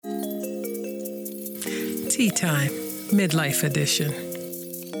Teatime, Midlife Edition.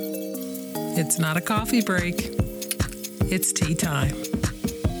 It's not a coffee break. It's tea time.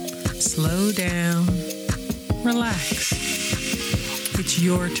 Slow down. Relax. It's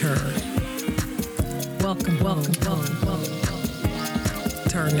your turn. Welcome.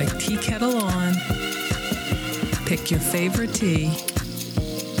 Turn the tea kettle on. Pick your favorite tea.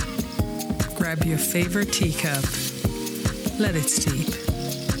 Grab your favorite teacup. Let it steep.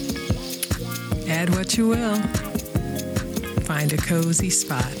 Add what you will. Find a cozy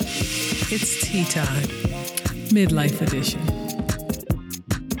spot. It's tea time, Midlife Edition.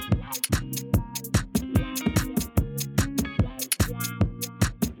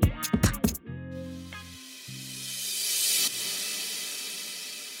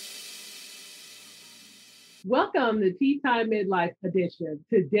 Welcome to Tea Time Midlife Edition.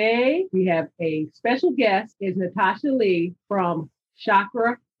 Today we have a special guest. Is Natasha Lee from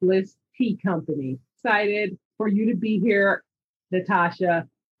Chakra Bliss Tea Company. Excited for you to be here, Natasha.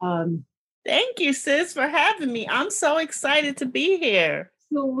 Thank you, sis, for having me. I'm so excited to be here.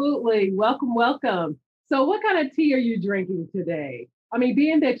 Absolutely. Welcome. So what kind of tea are you drinking today? I mean,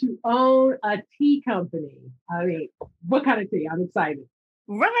 being that you own a tea company, what kind of tea? I'm excited.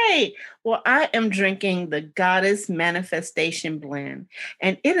 Right. Well, I am drinking the Goddess Manifestation Blend,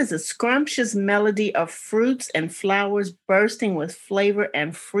 and it is a scrumptious melody of fruits and flowers bursting with flavor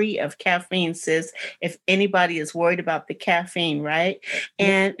and free of caffeine, sis, if anybody is worried about the caffeine, right?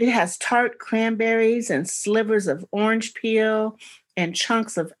 And it has tart cranberries and slivers of orange peel and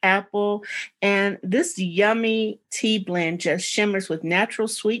chunks of apple. And this yummy tea blend just shimmers with natural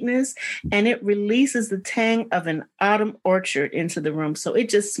sweetness, and it releases the tang of an autumn orchard into the room. So it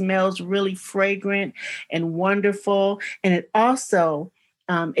just smells really fragrant and wonderful. And it also,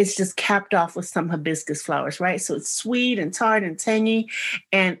 it's just capped off with some hibiscus flowers, right? So it's sweet and tart and tangy.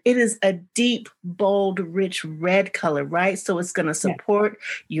 And it is a deep, bold, rich red color, right? So it's going to support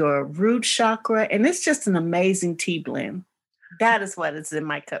your root chakra. And it's just an amazing tea blend. That is what is in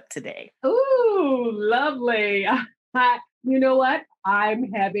my cup today. Ooh, lovely. You know what?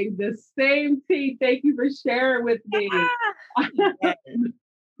 I'm having the same tea. Thank you for sharing with me.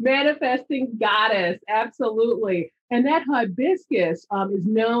 Manifesting Goddess. Absolutely. And that hibiscus is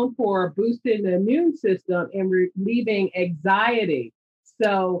known for boosting the immune system and relieving anxiety.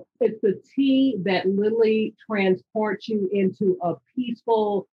 So it's the tea that literally transports you into a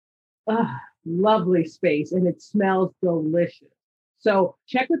peaceful, lovely space, and it smells delicious. So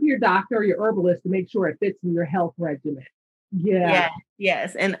check with your doctor or your herbalist to make sure it fits in your health regimen.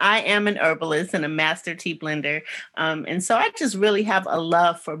 Yes. And I am an herbalist and a master tea blender. And so I just really have a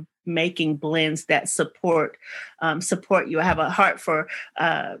love for making blends that support you. I have a heart for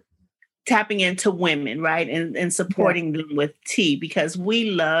tapping into women, right? And supporting them with tea, because we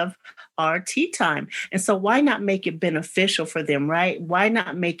love our tea time. And so why not make it beneficial for them, right? Why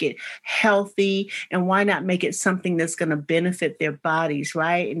not make it healthy? And why not make it something that's going to benefit their bodies,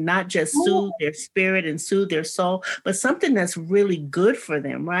 right? And not just soothe their spirit and soothe their soul, but something that's really good for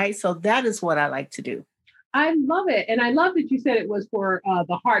them, right? So that is what I like to do. I love it. And I love that you said it was for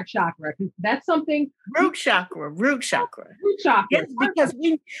the heart chakra, because that's something. Root chakra. Yes, because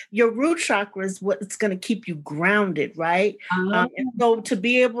your root chakra is what's going to keep you grounded, right? And so to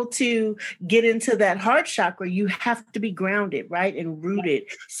be able to get into that heart chakra, you have to be grounded, right? And rooted.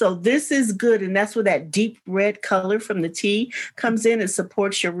 So this is good. And that's where that deep red color from the tea comes in. It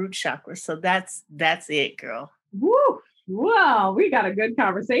supports your root chakra. So that's it, girl. Woo! Wow, we got a good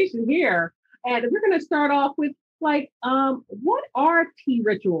conversation here. And we're going to start off with what are tea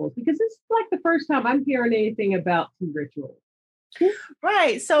rituals? Because this is like the first time I'm hearing anything about tea rituals.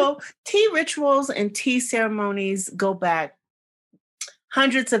 Right. So tea rituals and tea ceremonies go back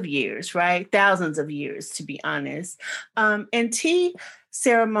hundreds of years, right? Thousands of years, to be honest. And tea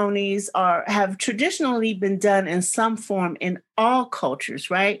ceremonies have traditionally been done in some form in all cultures,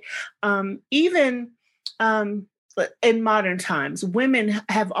 right? Even in modern times, women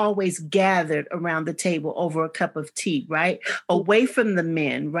have always gathered around the table over a cup of tea, right? Away from the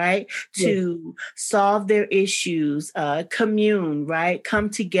men, right? To solve their issues, commune, right? Come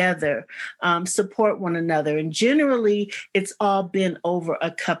together, support one another. And generally, it's all been over a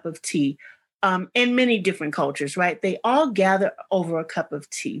cup of tea. In many different cultures, right? They all gather over a cup of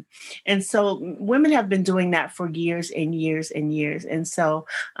tea. And so women have been doing that for years and years and years. And so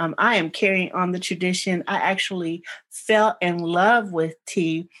I am carrying on the tradition. I actually fell in love with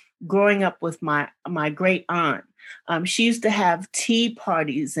tea growing up with my great aunt. She used to have tea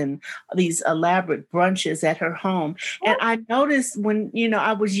parties and these elaborate brunches at her home. And I noticed when,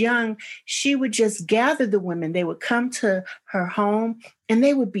 I was young, she would just gather the women. They would come to her home and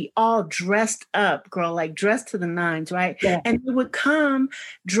they would be all dressed up, girl, like dressed to the nines, right? Yeah. And they would come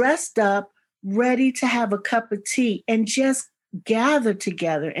dressed up, ready to have a cup of tea and just gather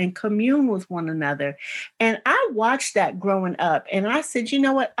together and commune with one another. And I watched that growing up and I said, you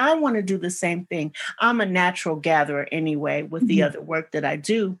know what? I want to do the same thing. I'm a natural gatherer anyway with the other work that I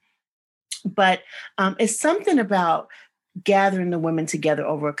do. But it's something about gathering the women together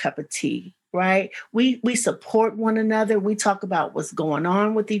over a cup of tea. Right? We support one another. We talk about what's going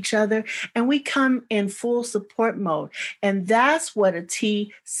on with each other and we come in full support mode. And that's what a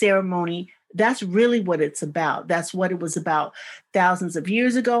tea ceremony, that's really what it's about. That's what it was about thousands of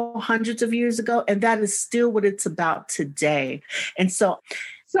years ago, hundreds of years ago. And that is still what it's about today. And so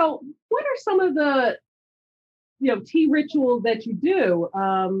what are some of the, tea rituals that you do?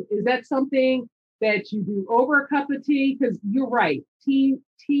 Is that something that you do over a cup of tea? Because you're right. Tea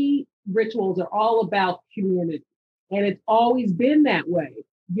rituals are all about community. And it's always been that way.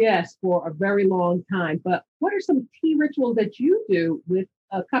 Yes, for a very long time. But what are some tea rituals that you do with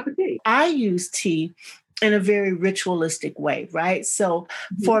a cup of tea? I use tea in a very ritualistic way, right? So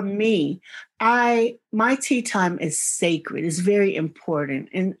for me, my tea time is sacred. It's very important.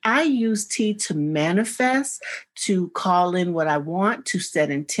 And I use tea to manifest, to call in what I want, to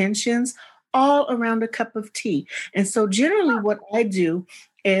set intentions, all around a cup of tea. And so generally what I do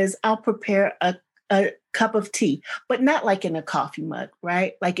is I'll prepare a cup of tea, but not like in a coffee mug,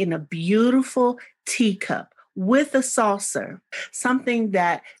 right? Like in a beautiful teacup with a saucer, something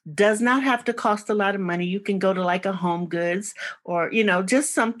that does not have to cost a lot of money. You can go to like a Home Goods or,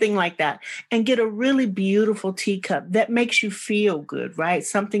 just something like that and get a really beautiful teacup that makes you feel good, right?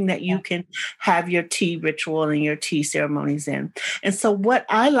 Something that you can have your tea ritual and your tea ceremonies in. And so what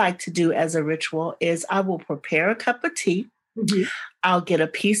I like to do as a ritual is I will prepare a cup of tea. I'll get a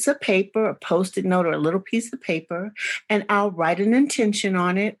piece of paper, a Post-it note or a little piece of paper, and I'll write an intention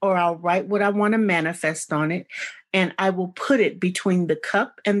on it, or I'll write what I want to manifest on it, and I will put it between the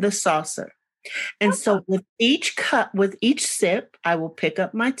cup and the saucer. And so with each sip, I will pick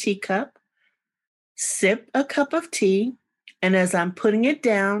up my teacup, sip a cup of tea, and as I'm putting it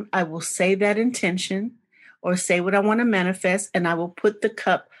down, I will say that intention or say what I want to manifest, and I will put the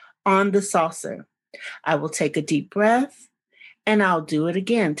cup on the saucer. I will take a deep breath. And I'll do it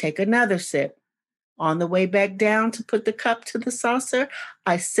again. Take another sip. On the way back down to put the cup to the saucer,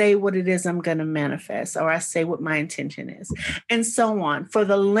 I say what it is I'm going to manifest, or I say what my intention is, and so on for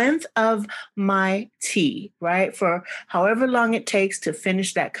the length of my tea, right? For however long it takes to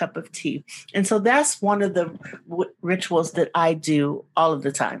finish that cup of tea. And so that's one of the rituals that I do all of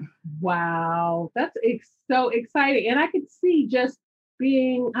the time. Wow. That's so exciting. And I could see just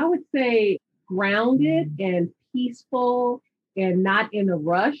being, I would say, grounded and peaceful and not in a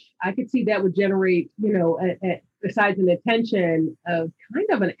rush. I could see that would generate, besides an attention of kind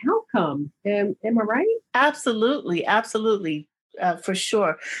of an outcome. Am I right? Absolutely. Absolutely. For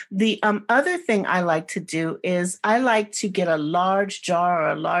sure. The other thing I like to do is I like to get a large jar or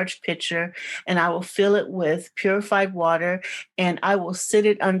a large pitcher and I will fill it with purified water and I will sit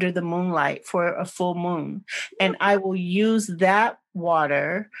it under the moonlight for a full moon. And I will use that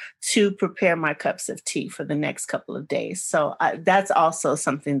water to prepare my cups of tea for the next couple of days. So that's also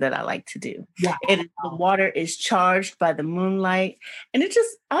something that I like to do. Wow. The water is charged by the moonlight. And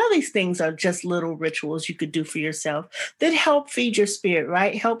all these things are just little rituals you could do for yourself that help feed your spirit,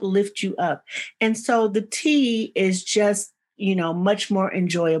 right? Help lift you up. And so the tea is just, much more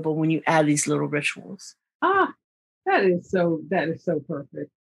enjoyable when you add these little rituals. That is so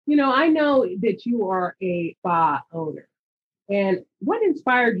perfect. I know that you are a spa owner. And what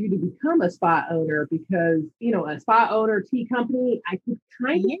inspired you to become a spa owner? Because, a spa owner, tea company, I could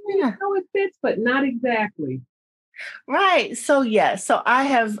kind of see how it fits, but not exactly. Right. So I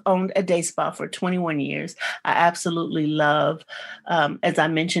have owned a day spa for 21 years. I absolutely love, as I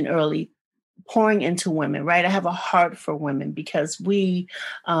mentioned earlier, pouring into women, right? I have a heart for women because we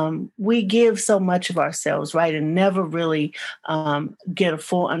give so much of ourselves, right? And never really get a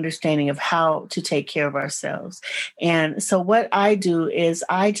full understanding of how to take care of ourselves. And so what I do is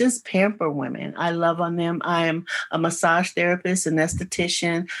I just pamper women. I love on them. I am a massage therapist, an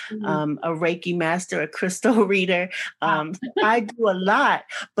esthetician, a Reiki master, a crystal reader. I do a lot,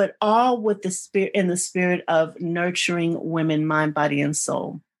 but all with the spirit of nurturing women, mind, body, and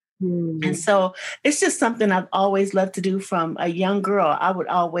soul. And so it's just something I've always loved to do from a young girl. I would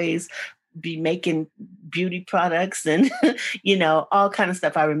always be making beauty products and, all kind of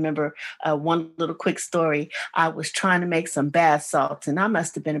stuff. I remember one little quick story. I was trying to make some bath salts, and I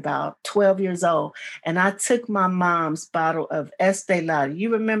must have been about 12 years old. And I took my mom's bottle of Estee Lauder.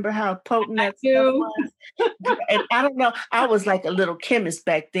 You remember how potent that stuff was? And I don't know, I was like a little chemist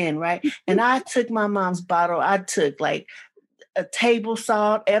back then, right? And I took my mom's bottle. I took like a table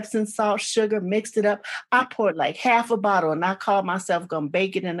salt, Epsom salt, sugar, mixed it up. I poured like half a bottle, and I called myself going to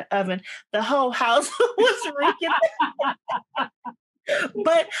bake it in the oven. The whole house was reeking.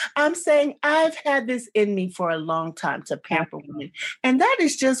 But I'm saying I've had this in me for a long time to pamper women. And that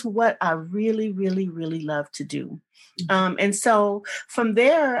is just what I really, really, really love to do. And so from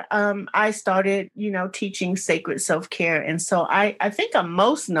there, I started, teaching sacred self-care. And so I think I'm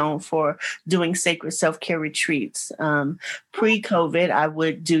most known for doing sacred self-care retreats. Pre-COVID, I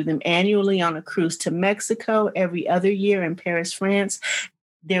would do them annually on a cruise to Mexico, every other year in Paris, France.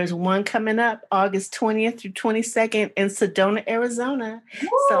 There's one coming up August 20th through 22nd in Sedona, Arizona.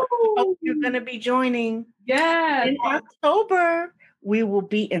 Woo! So I hope you're going to be joining. Yes. In October, we will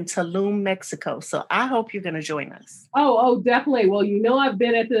be in Tulum, Mexico. So I hope you're going to join us. Oh, definitely. Well, I've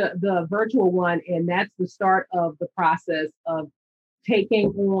been at the virtual one, and that's the start of the process of taking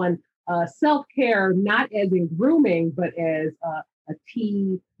on self-care, not as in grooming, but as a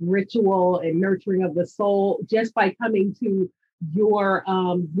tea ritual and nurturing of the soul, just by coming to your,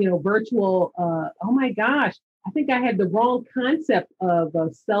 virtual, oh my gosh, I think I had the wrong concept of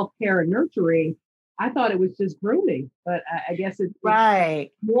self-care and nurturing. I thought it was just grooming, but I guess it's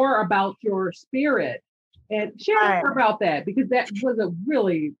more about your spirit. And share more about that, because that was a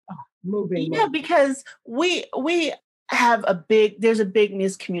really moving moment. Because we have there's a big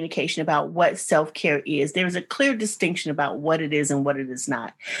miscommunication about what self-care is. There's a clear distinction about what it is and what it is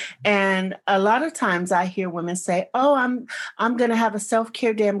not. And a lot of times I hear women say, oh, I'm going to have a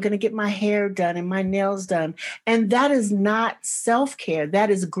self-care day. I'm going to get my hair done and my nails done. And that is not self-care. That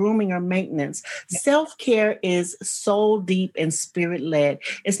is grooming or maintenance. Yeah. Self-care is soul deep and spirit led.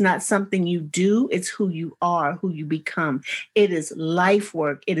 It's not something you do. It's who you are, who you become. It is life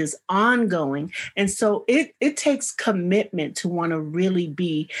work. It is ongoing. And so it takes commitment to want to really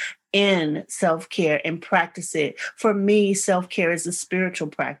be in self-care and practice it. For me, self-care is a spiritual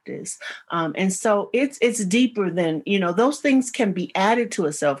practice. And so it's deeper than, those things can be added to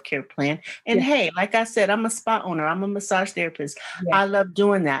a self-care plan. And hey, like I said, I'm a spa owner. I'm a massage therapist. Yeah. I love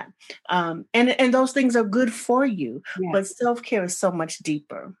doing that. And those things are good for you, but self-care is so much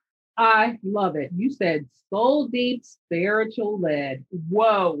deeper. I love it. You said soul deep, spiritual led.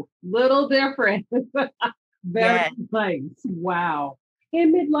 Whoa, little different. Very nice. Wow.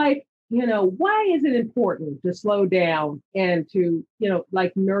 In midlife, why is it important to slow down and to,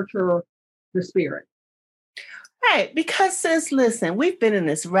 nurture the spirit? Right. Because sis, listen, we've been in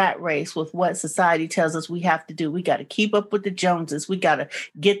this rat race with what society tells us we have to do. We got to keep up with the Joneses. We got to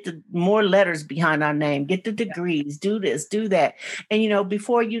get the more letters behind our name, get the degrees, do this, do that. And,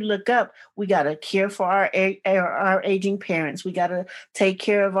 before you look up, we got to care for our aging parents. We got to take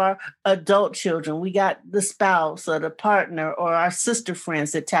care of our adult children. We got the spouse or the partner or our sister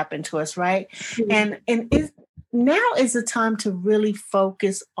friends that tap into us. Right. Mm-hmm. And now is the time to really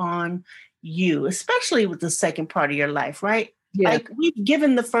focus on you, especially with the second part of your life, right? Yeah. Like we've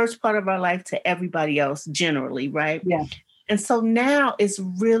given the first part of our life to everybody else generally, right? Yeah. And so now it's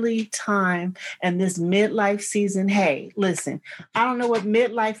really time, and this midlife season, hey, listen, I don't know what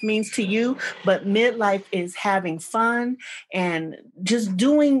midlife means to you, but midlife is having fun and just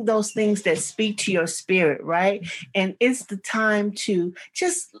doing those things that speak to your spirit, right? And it's the time to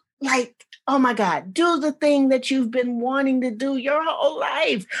just oh my God, do the thing that you've been wanting to do your whole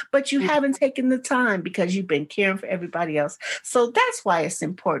life, but you haven't taken the time because you've been caring for everybody else. So that's why it's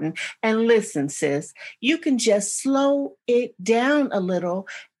important. And listen, sis, you can just slow it down a little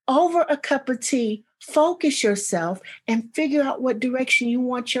over a cup of tea, focus yourself and figure out what direction you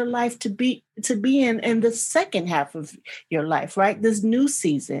want your life to be in the second half of your life, right? This new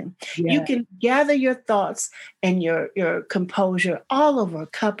season. Yeah. You can gather your thoughts and your composure all over a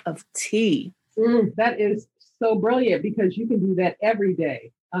cup of tea. That is so brilliant, because you can do that every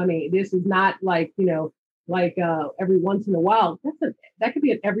day. I mean, this is not like, every once in a while. That could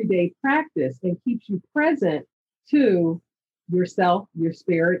be an everyday practice and keeps you present to yourself, your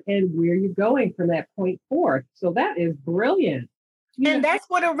spirit, and where you're going from that point forth. So that is brilliant. And that's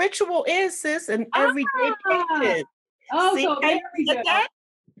what a ritual is, sis, an everyday practice. Oh, see, so there we go.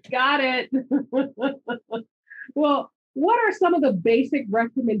 Got it. Well, what are some of the basic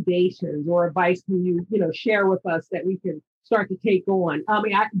recommendations or advice can you share with us that we can start to take on? I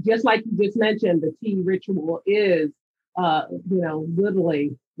mean, just like you just mentioned, the tea ritual is,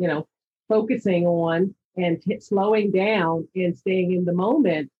 literally, focusing on and slowing down and staying in the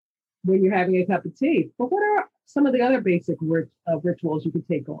moment when you're having a cup of tea. But what are some of the other basic rituals you can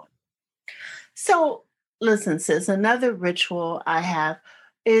take on? So listen, sis, another ritual I have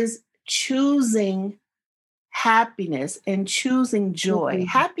is choosing happiness and choosing joy. Mhm.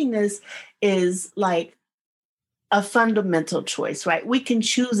 Happiness is like a fundamental choice, right? We can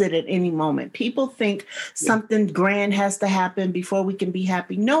choose it at any moment. People think Yeah. something grand has to happen before we can be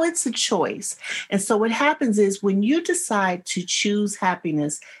happy. No, it's a choice. And so what happens is when you decide to choose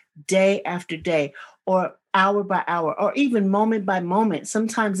happiness day after day, or hour by hour, or even moment by moment,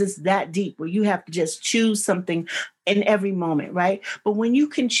 sometimes it's that deep where you have to just choose something in every moment, right? But when you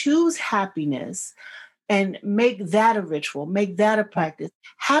can choose happiness, and make that a ritual, make that a practice.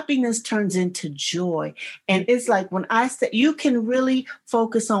 Happiness turns into joy. And it's like when I say you can really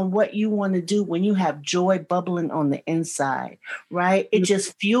focus on what you want to do when you have joy bubbling on the inside, right? It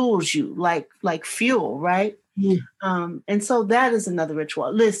just fuels you like fuel, right? And so that is another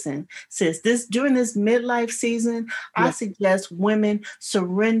ritual. Listen, sis, during this midlife season, I suggest women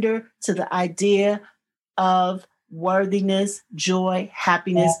surrender to the idea of worthiness, joy,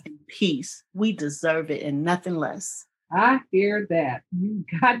 happiness, and peace. We deserve it and nothing less. I hear that. You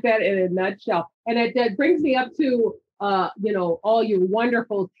got that in a nutshell. And that brings me up to, all your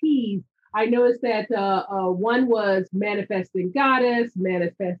wonderful teas. I noticed that one was manifesting goddess,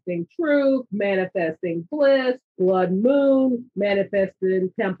 manifesting truth, manifesting bliss, blood moon,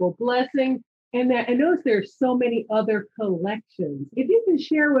 manifesting temple blessing. And I noticed there's so many other collections. If you can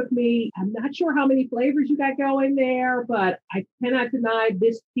share with me, I'm not sure how many flavors you got going there, but I cannot deny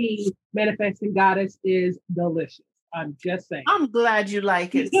this tea, Manifesting Goddess, is delicious. I'm just saying. I'm glad you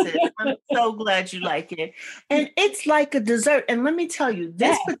like it, sis. I'm so glad you like it. And it's like a dessert. And let me tell you,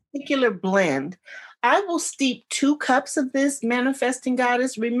 this particular blend, I will steep 2 cups of this Manifesting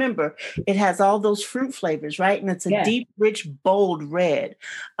Goddess. Remember, it has all those fruit flavors, right? And it's a deep, rich, bold red.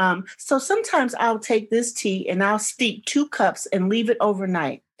 So sometimes I'll take this tea and I'll steep 2 cups and leave it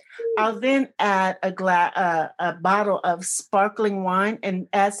overnight. I'll then add a bottle of sparkling wine and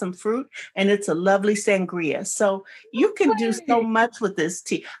add some fruit, and it's a lovely sangria. So you can do so much with this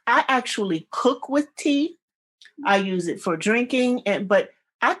tea. I actually cook with tea. I use it for drinking, but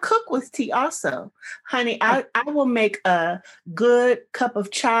I cook with tea also. Honey, I will make a good cup of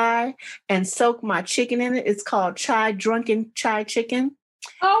chai and soak my chicken in it. It's called drunken chai chicken.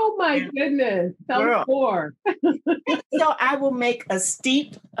 Oh my goodness. Tell more. So I will make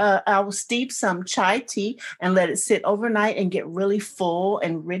I will steep some chai tea and let it sit overnight and get really full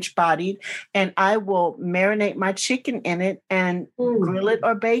and rich bodied. And I will marinate my chicken in it and grill it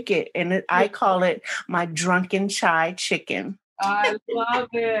or bake it. And I call it my drunken chai chicken. I love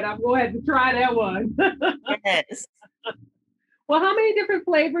it. I'm going to have to try that one. Yes. Well, how many different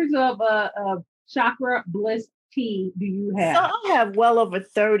flavors of chakra bliss tea do you have? So I have well over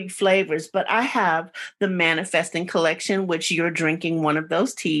 30 flavors, but I have the Manifesting Collection, which you're drinking one of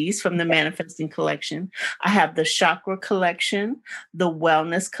those teas from the Manifesting Collection. I have the Chakra Collection, the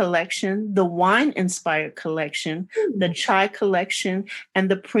Wellness Collection, the Wine Inspired Collection, the Chai Collection,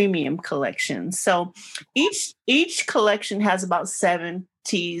 and the Premium Collection. So each collection has about 7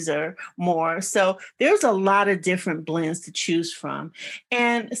 teas or more. So there's a lot of different blends to choose from.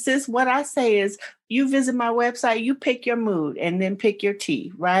 And sis, what I say is you visit my website, you pick your mood and then pick your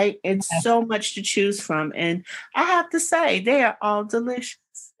tea, right? It's so much to choose from. And I have to say, they are all delicious.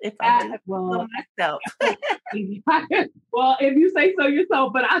 If I do myself. Well, if you say so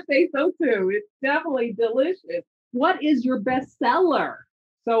yourself, but I say so too. It's definitely delicious. What is your best seller?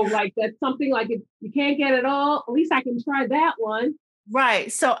 So like that's something like if you can't get it all, at least I can try that one.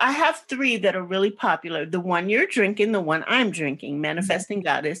 Right. So I have 3 that are really popular. The one you're drinking, the one I'm drinking, Manifesting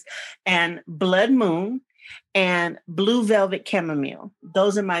Goddess, and Blood Moon, and Blue Velvet Chamomile.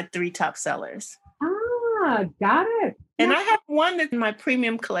 Those are my 3 top sellers. Ah, got it. And I have one that's in my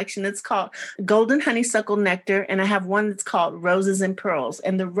premium collection. It's called Golden Honeysuckle Nectar. And I have one that's called Roses and Pearls.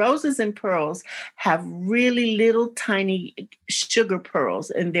 And the Roses and Pearls have really little tiny sugar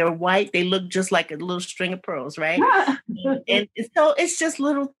pearls. And they're white. They look just like a little string of pearls, right? And so it's just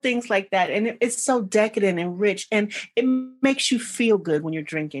little things like that. And it's so decadent and rich. And it makes you feel good when you're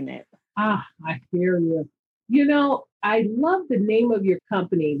drinking it. Ah, I hear you. You know, I love the name of your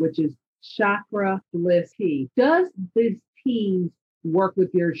company, which is Chakra Bliss Tea. Does this tea work with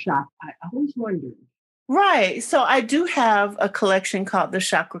your chakra? I always wondered. Right. So I do have a collection called the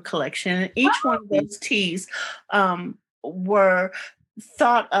Chakra Collection. And each one of those teas were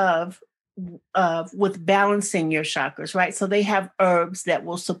thought of with balancing your chakras, right? So they have herbs that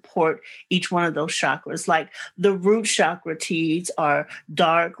will support each one of those chakras. Like the root chakra teas are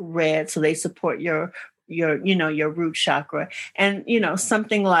dark red, so they support your root chakra. And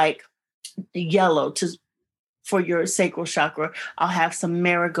something like yellow for your sacral chakra, I'll have some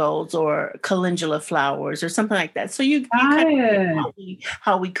marigolds or calendula flowers or something like that. So you kind of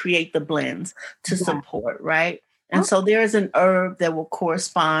how we create the blends to support, right? And so there is an herb that will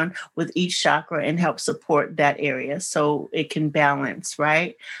correspond with each chakra and help support that area so it can balance,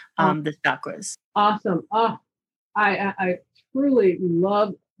 right? The chakras. Awesome. Oh, I truly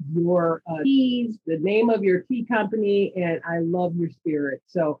love your teas, the name of your tea company, and I love your spirit.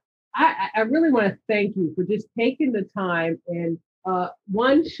 So I really want to thank you for just taking the time and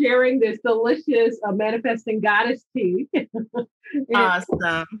one, sharing this delicious Manifesting Goddess tea.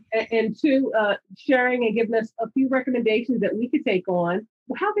 Awesome. And two, sharing and giving us a few recommendations that we could take on.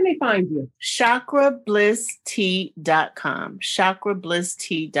 How can they find you? chakrablissteaa.com.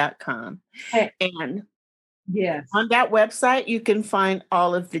 chakrablissteaa.com. And yes, on that website, you can find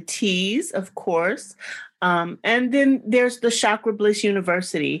all of the teas, of course. And then there's the Chakra Bliss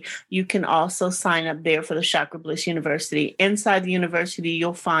University. You can also sign up there for the Chakra Bliss University. Inside the university,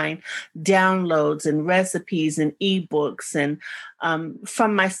 you'll find downloads and recipes and ebooks and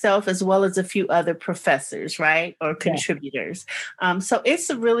from myself as well as a few other professors, right? Or contributors. So it's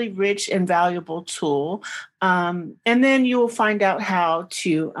a really rich and valuable tool. And then you will find out how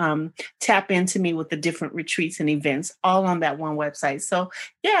to tap into me with the different retreats and events all on that one website. So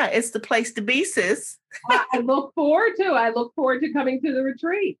yeah, it's the place to be, sis. I look forward to coming to the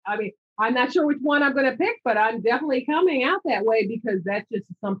retreat. I mean, I'm not sure which one I'm going to pick, but I'm definitely coming out that way because that's just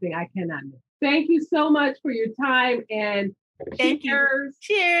something I cannot miss. Thank you so much for your time and cheers.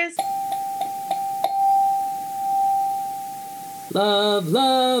 Cheers. Love,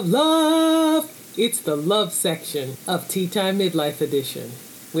 love, love. It's the love section of Teatime Midlife Edition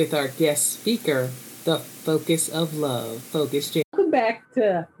with our guest speaker, the Focus of Love, Focus J. Welcome back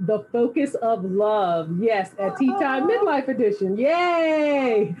to the Focus of Love. Yes, at Teatime Midlife Edition.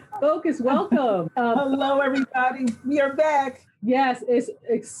 Yay! Focus, welcome. Hello, everybody. We are back. Yes, it's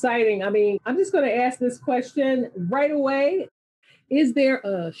exciting. I mean, I'm just going to ask this question right away. Is there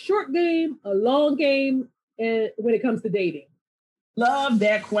a short game, a long game when it comes to dating? Love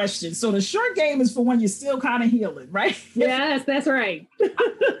that question. So the short game is for when you're still kind of healing, right? Yes, that's right.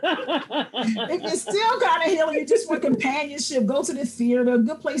 If you're still kind of healing, you just want companionship, go to the theater, a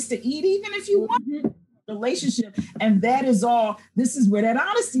good place to eat, even if you want a relationship. And that is all. This is where that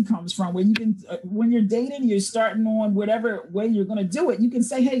honesty comes from, where you can, when you're dating, you're starting on whatever way you're going to do it. You can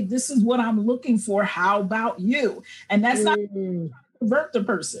say, hey, this is what I'm looking for. How about you? And that's not to convert the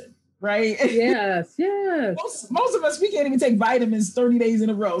person. Right? Yes. Most of us, we can't even take vitamins 30 days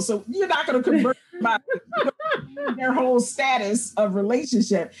in a row. So you're not going to convert their whole status of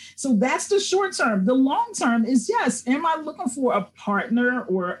relationship. So that's the short term. The long term is, yes, am I looking for a partner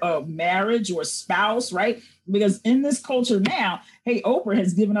or a marriage or spouse, right? Because in this culture now, hey, Oprah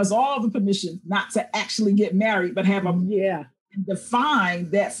has given us all the permission not to actually get married, but have define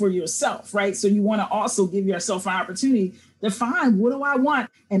that for yourself, right? So you want to also give yourself an opportunity. Define, what do I want?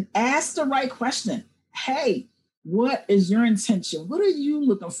 And ask the right question. Hey, what is your intention? What are you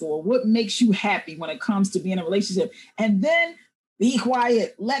looking for? What makes you happy when it comes to being in a relationship? And then be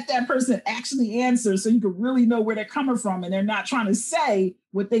quiet. Let that person actually answer so you can really know where they're coming from and they're not trying to say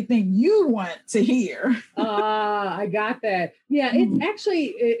what they think you want to hear. I got that. Yeah, it's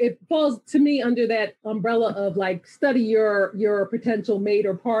actually, it falls to me under that umbrella of like study your potential mate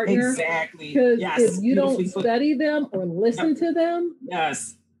or partner. Exactly. Because if you don't study them or listen to them,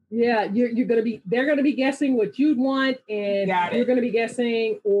 yeah, they're gonna be guessing what you'd want, and you're gonna be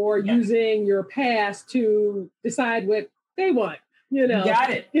guessing or using your past to decide what they want. You know, you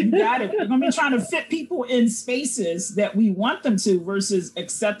got it. We're going to be trying to fit people in spaces that we want them to versus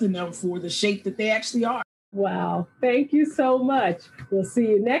accepting them for the shape that they actually are. Wow. Thank you so much. We'll see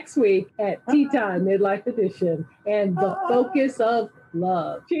you next week at Teatime Midlife Edition and the Focus of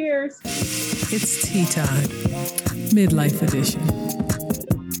Love. Cheers. It's Teatime Midlife Edition.